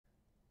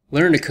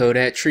Learn to code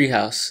at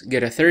Treehouse.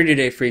 Get a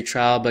 30-day free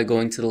trial by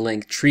going to the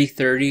link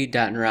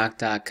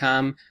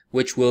tree30.narok.com,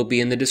 which will be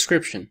in the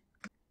description.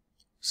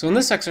 So in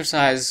this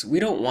exercise, we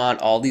don't want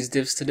all these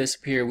divs to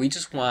disappear. We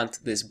just want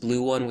this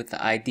blue one with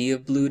the ID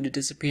of blue to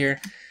disappear.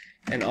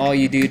 And all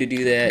you do to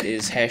do that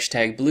is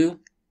hashtag blue,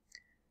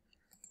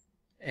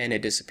 and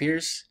it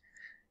disappears.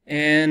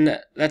 And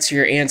that's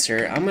your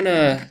answer. I'm going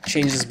to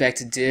change this back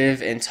to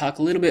div and talk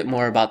a little bit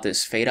more about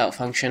this fade out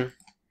function.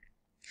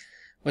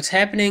 What's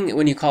happening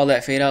when you call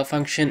that fade out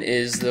function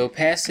is the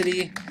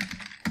opacity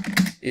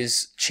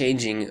is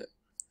changing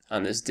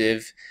on this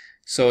div.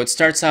 So it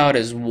starts out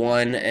as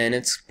 1 and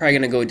it's probably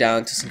going to go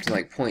down to something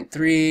like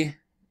 0.3,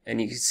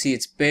 and you can see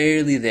it's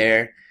barely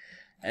there,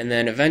 and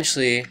then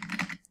eventually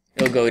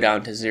it'll go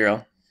down to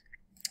 0.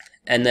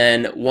 And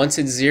then once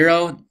it's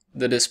 0,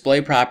 the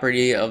display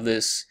property of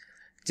this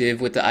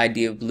div with the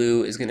ID of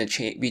blue is going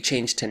to be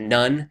changed to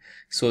none,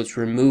 so it's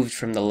removed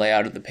from the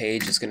layout of the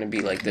page. It's going to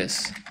be like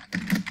this.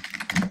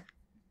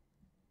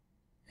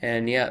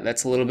 And yeah,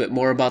 that's a little bit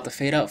more about the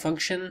fade out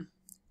function.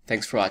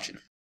 Thanks for watching.